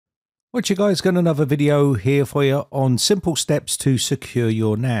What you guys, got another video here for you on simple steps to secure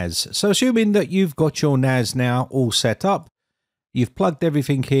your NAS. So assuming that you've got your NAS now all set up, you've plugged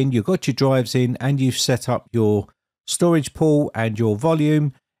everything in, you've got your drives in, and you've set up your storage pool and your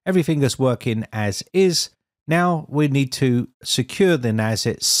volume, everything is working as is. Now we need to secure the NAS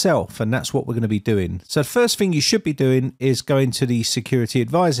itself, and that's what we're going to be doing. So the first thing you should be doing is going to the security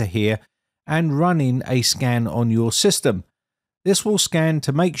advisor here and running a scan on your system. This will scan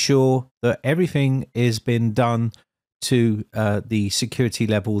to make sure that everything has been done to the security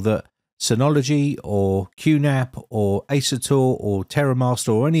level that Synology or QNAP or Acertor or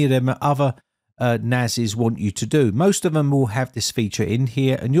TerraMaster or any of them other NASs want you to do. Most of them will have this feature in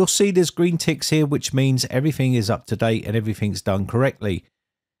here, and you'll see there's green ticks here, which means everything is up to date and everything's done correctly.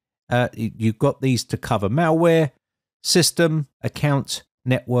 You've got these to cover malware, system, account,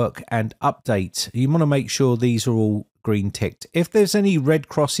 network, and update. You want to make sure these are all green ticked. If there's any red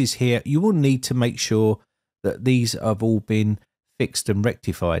crosses here, you will need to make sure that these have all been fixed and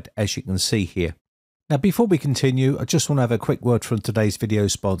rectified, as you can see here. Now, before we continue, I just want to have a quick word from today's video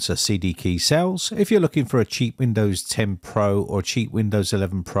sponsor, CD Key Sales. If you're looking for a cheap Windows 10 Pro or cheap Windows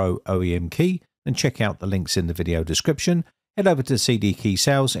 11 Pro OEM key, then check out the links in the video description. Head over to CD Key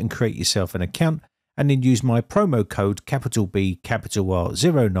Sales and create yourself an account, and then use my promo code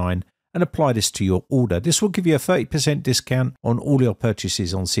B_R09 and apply this to your order. This will give you a 30% discount on all your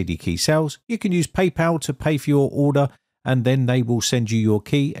purchases on CD Key Sales. You can use PayPal to pay for your order, and then they will send you your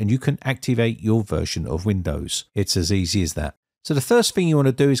key and you can activate your version of Windows. It's as easy as that. So the first thing you want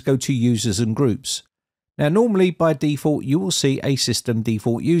to do is go to users and groups. Now, normally by default, you will see a system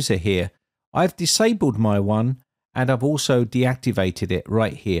default user here. I've disabled my one and I've also deactivated it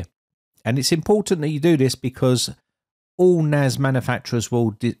right here. And it's important that you do this because all NAS manufacturers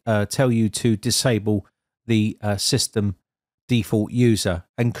will tell you to disable the system default user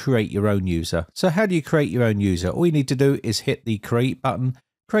and create your own user. So how do you create your own user? All you need to do is hit the create button,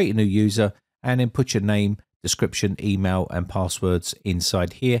 create a new user, and then put your name, description, email, and passwords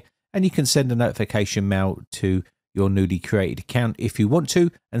inside here. And you can send a notification mail to your newly created account if you want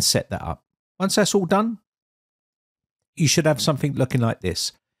to, and set that up. Once that's all done, you should have something looking like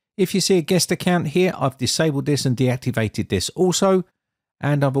this. If you see a guest account here, I've disabled this and deactivated this also,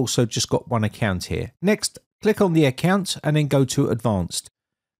 and I've also just got one account here. Next, click on the account and then go to advanced.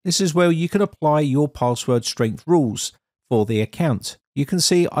 This is where you can apply your password strength rules for the account. You can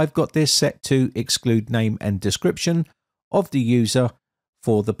see I've got this set to exclude name and description of the user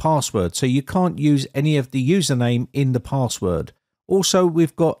for the password. So you can't use any of the username in the password. Also,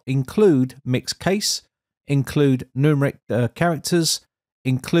 we've got include mixed case, include numeric characters,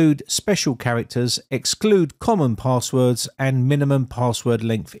 include special characters, exclude common passwords, and minimum password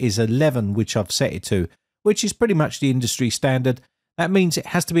length is 11, which I've set it to, which is pretty much the industry standard. That means it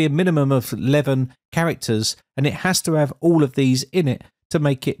has to be a minimum of 11 characters, and it has to have all of these in it to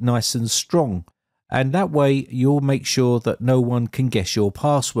make it nice and strong. And that way you'll make sure that no one can guess your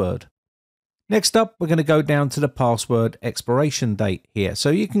password. Next up, we're going to go down to the password expiration date here.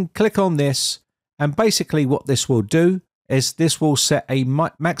 So you can click on this, and basically what this will do is this will set a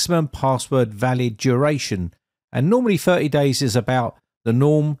maximum password valid duration. And normally 30 days is about the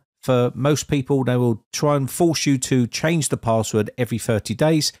norm for most people. They will try and force you to change the password every 30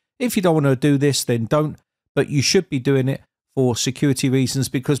 days. If you don't want to do this, then don't. But you should be doing it for security reasons,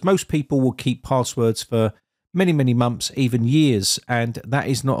 because most people will keep passwords for many, many months, even years. And that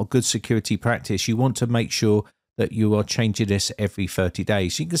is not a good security practice. You want to make sure that you are changing this every 30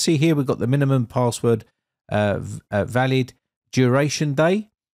 days. You can see here we've got the minimum password valid duration day,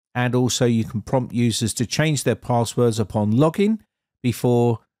 and also you can prompt users to change their passwords upon login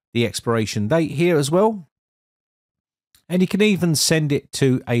before the expiration date here as well. And you can even send it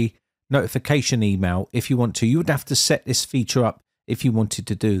to a notification email if you want to. You would have to set this feature up if you wanted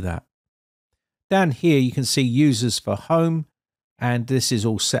to do that. Down here you can see users for home, and this is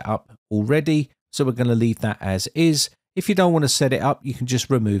all set up already, so we're going to leave that as is. If you don't want to set it up, you can just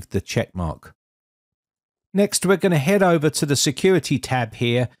remove the check mark. Next, we're going to head over to the security tab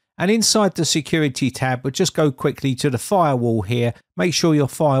here, and inside the security tab, we'll just go quickly to the firewall here. Make sure your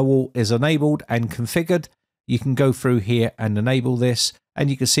firewall is enabled and configured. You can go through here and enable this, and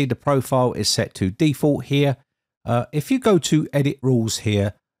you can see the profile is set to default here. If you go to edit rules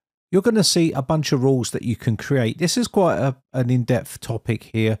here, you're going to see a bunch of rules that you can create. This is quite an in-depth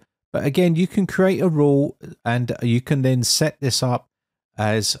topic here, but again, you can create a rule and you can then set this up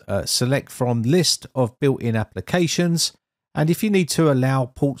as select from list of built-in applications. And if you need to allow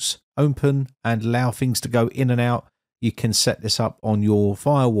ports open and allow things to go in and out, you can set this up on your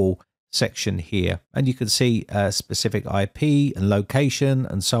firewall. section here, and you can see specific IP and location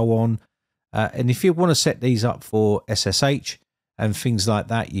and so on. And if you want to set these up for SSH and things like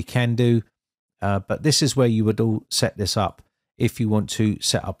that, you can do. But this is where you would all set this up if you want to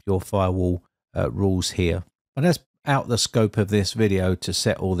set up your firewall rules here. And that's out the scope of this video to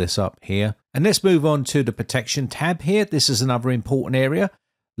set all this up here. And let's move on to the protection tab here. This is another important area.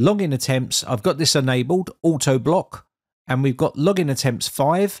 Login attempts, I've got this enabled, auto block, and we've got login attempts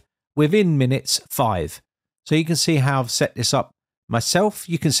 5, within minutes 5. So you can see how I've set this up myself.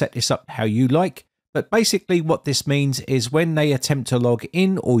 You can set this up how you like, but basically what this means is when they attempt to log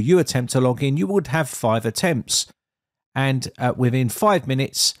in or you attempt to log in, you would have 5 attempts. And within 5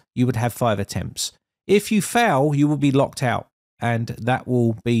 minutes, you would have 5 attempts. If you fail, you will be locked out, and that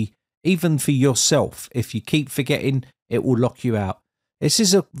will be even for yourself. If you keep forgetting, it will lock you out. This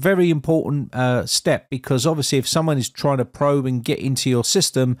is a very important step, because obviously if someone is trying to probe and get into your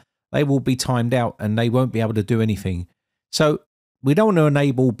system, they will be timed out and they won't be able to do anything. So we don't want to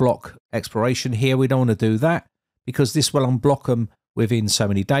enable block exploration here. We don't want to do that, because this will unblock them within so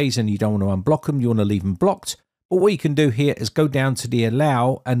many days, and you don't want to unblock them. You want to leave them blocked. But what you can do here is go down to the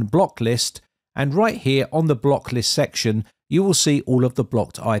allow and block list, and right here on the block list section, you will see all of the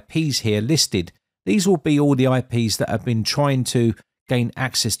blocked IPs here listed. These will be all the IPs that have been trying to gain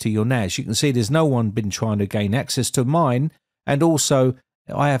access to your NAS. You can see there's no one been trying to gain access to mine, and also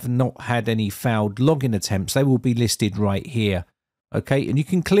I have not had any failed login attempts. They will be listed right here. Okay, and you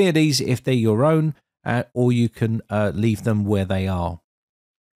can clear these if they're your own, or you can leave them where they are.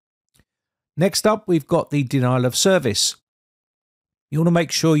 Next up, we've got the denial of service. You want to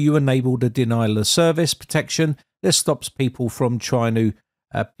make sure you enable the denial of service protection. This stops people from trying to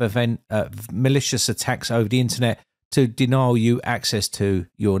prevent malicious attacks over the internet to deny you access to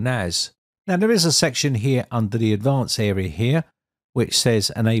your NAS. Now, there is a section here under the advanced area here, which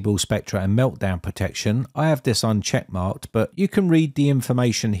says enable Spectre and meltdown protection. I have this unchecked marked, but you can read the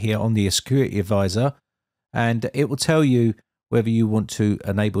information here on the security advisor, and it will tell you whether you want to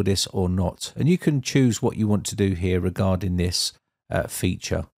enable this or not. And you can choose what you want to do here regarding this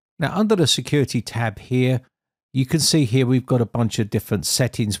feature. Now, under the security tab here, you can see here we've got a bunch of different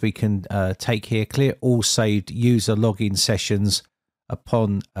settings we can take here. Clear all saved user login sessions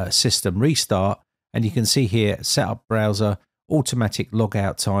upon system restart. And you can see here, set up browser, automatic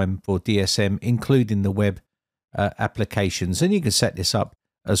logout time for DSM, including the web applications. And you can set this up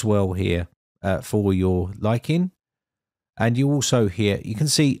as well here for your liking. And you also here, you can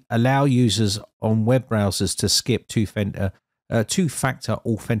see allow users on web browsers to skip two-factor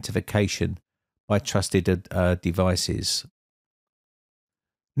authentication by trusted devices.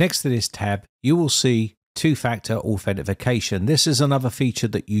 Next to this tab, you will see two-factor authentication. This is another feature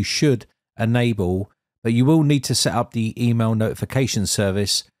that you should enable, but you will need to set up the email notification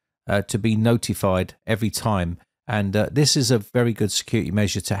service to be notified every time. And this is a very good security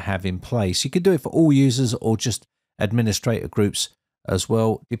measure to have in place. You can do it for all users or just administrator groups as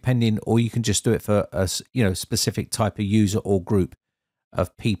well, depending, or you can just do it for a specific type of user or group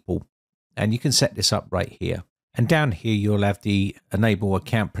of people. And you can set this up right here. And down here, you'll have the enable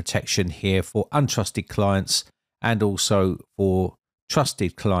account protection here for untrusted clients and also for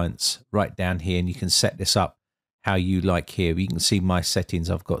trusted clients right down here. And you can set this up how you like here. You can see my settings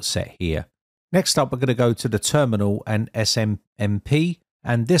I've got set here. Next up, we're going to go to the terminal and SMMP.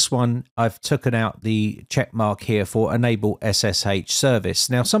 And this one, I've taken out the check mark here for enable SSH service.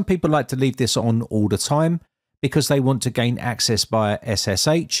 Now, some people like to leave this on all the time because they want to gain access via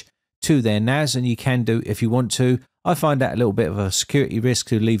SSH to their NAS, and you can do if you want to. I find that a little bit of a security risk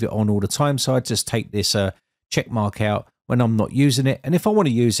to leave it on all the time, so I just take this check mark out when I'm not using it. And if I want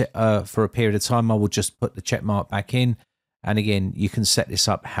to use it for a period of time, I will just put the check mark back in. And again, you can set this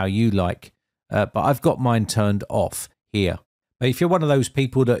up how you like, but I've got mine turned off here. But if you're one of those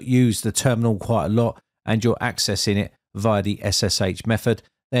people that use the terminal quite a lot and you're accessing it via the SSH method,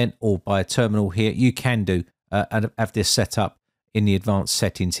 then or by a terminal here, you can do and have this set up in the advanced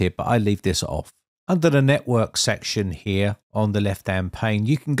settings here, but I leave this off. Under the network section here on the left-hand pane,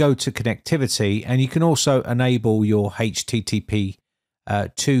 you can go to connectivity, and you can also enable your HTTP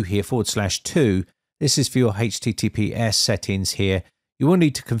 2 here, /2. This is for your HTTPS settings here. You will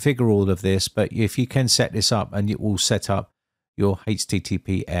need to configure all of this, but if you can set this up, and it will set up your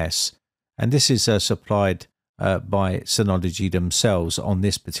HTTPS. And this is supplied by Synology themselves on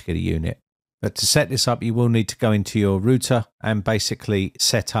this particular unit. But to set this up, you will need to go into your router and basically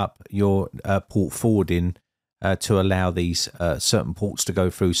set up your port forwarding to allow these certain ports to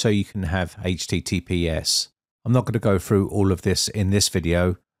go through so you can have HTTPS. I'm not going to go through all of this in this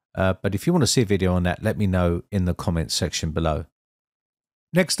video, but if you want to see a video on that, let me know in the comments section below.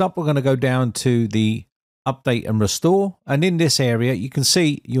 Next up, we're going to go down to the update and restore. And in this area, you can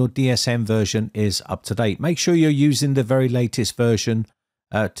see your DSM version is up to date. Make sure you're using the very latest version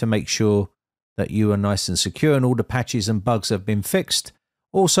to make sure that you are nice and secure and all the patches and bugs have been fixed.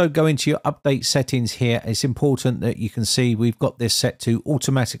 Also, go into your update settings here. It's important that you can see we've got this set to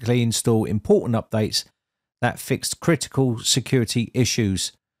automatically install important updates that fixed critical security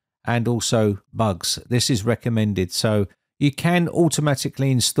issues and also bugs. This is recommended. So you can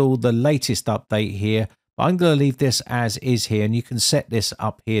automatically install the latest update here, but I'm going to leave this as is here, and you can set this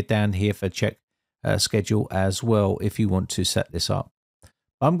up here down here for check schedule as well if you want to set this up.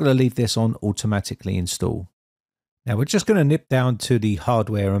 I'm going to leave this on automatically install. Now we're just going to nip down to the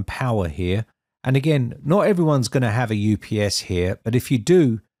hardware and power here. And again, not everyone's going to have a UPS here, but if you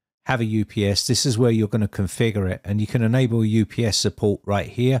do have a UPS, this is where you're going to configure it, and you can enable UPS support right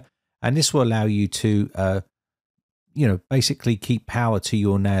here. And this will allow you to, basically keep power to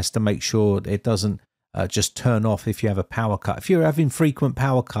your NAS to make sure it doesn't just turn off if you have a power cut. If you're having frequent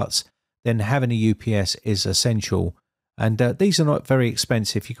power cuts, then having a UPS is essential. And these are not very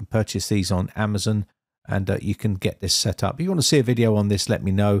expensive. You can purchase these on Amazon. And you can get this set up. If you want to see a video on this, let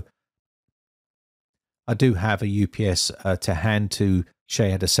me know. I do have a UPS to hand to show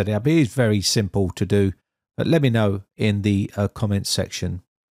you how to set it up. It is very simple to do, but let me know in the comments section.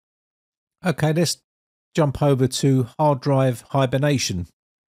 Okay, let's jump over to hard drive hibernation.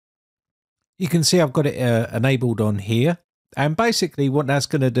 You can see I've got it enabled on here. And basically what that's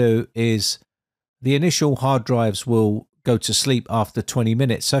going to do is the initial hard drives will go to sleep after 20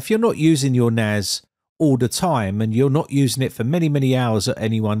 minutes. So if you're not using your NAS all the time and you're not using it for many hours at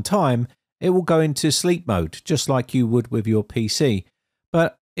any one time, it will go into sleep mode just like you would with your PC.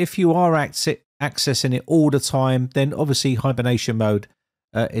 But if you are accessing it all the time, then obviously hibernation mode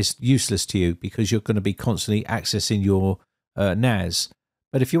is useless to you because you're going to be constantly accessing your NAS.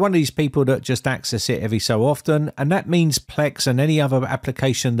 But if you're one of these people that just access it every so often, and that means Plex and any other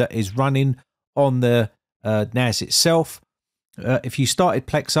application that is running on the NAS itself, if you started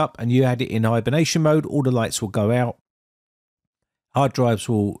Plex up and you had it in hibernation mode, all the lights will go out, hard drives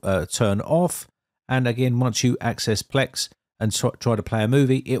will turn off, and again, once you access Plex and try to play a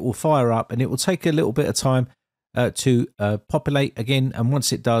movie, it will fire up and it will take a little bit of time to populate again, and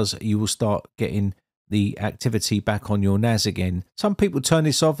once it does, you will start getting the activity back on your NAS again. Some people turn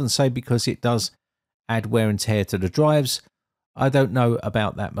this off and say because it does add wear and tear to the drives. I don't know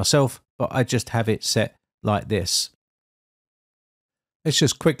about that myself, but I just have it set like this. Let's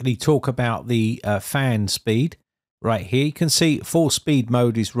just quickly talk about the fan speed right here. You can see full speed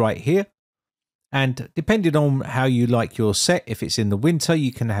mode is right here. And depending on how you like your set, if it's in the winter,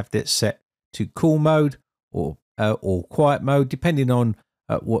 you can have this set to cool mode or quiet mode, depending on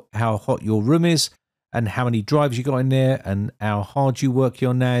how hot your room is and how many drives you got in there and how hard you work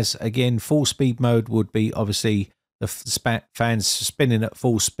your NAS. Again, full speed mode would be obviously the fans spinning at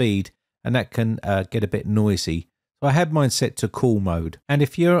full speed, and that can get a bit noisy. So I had mine set to cool mode. And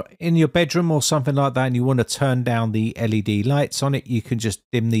if you're in your bedroom or something like that and you want to turn down the LED lights on it, you can just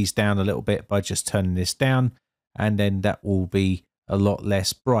dim these down a little bit by just turning this down, and then that will be a lot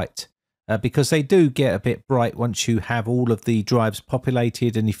less bright. Because they do get a bit bright once you have all of the drives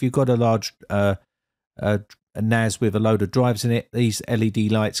populated, and if you've got a large NAS with a load of drives in it, these LED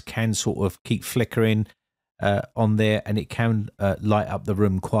lights can sort of keep flickering on there, and it can light up the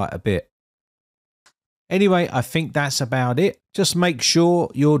room quite a bit. Anyway, I think that's about it. Just make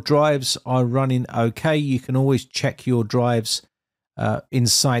sure your drives are running okay. You can always check your drives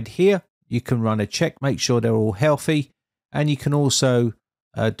inside here. You can run a check, make sure they're all healthy, and you can also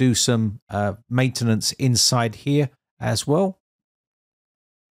do some maintenance inside here as well.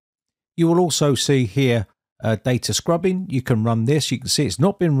 You will also see here data scrubbing. You can run this. You can see it's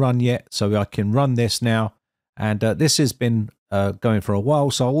not been run yet, so I can run this now. And this has been going for a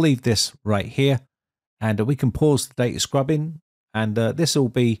while, so I'll leave this right here. And we can pause the data scrubbing, and this will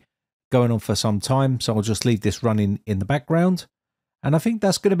be going on for some time. So I'll just leave this running in the background. And I think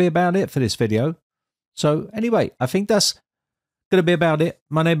that's going to be about it for this video. So anyway, I think that's going to be about it.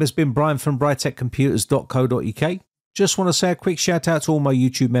 My name has been Brian from briteccomputers.co.uk. Just want to say a quick shout out to all my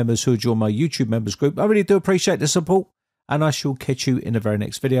YouTube members who join my YouTube members group. I really do appreciate the support, and I shall catch you in the very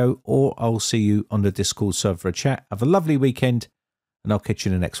next video, or I'll see you on the Discord server for a chat. Have a lovely weekend, and I'll catch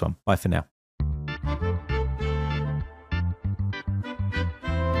you in the next one. Bye for now.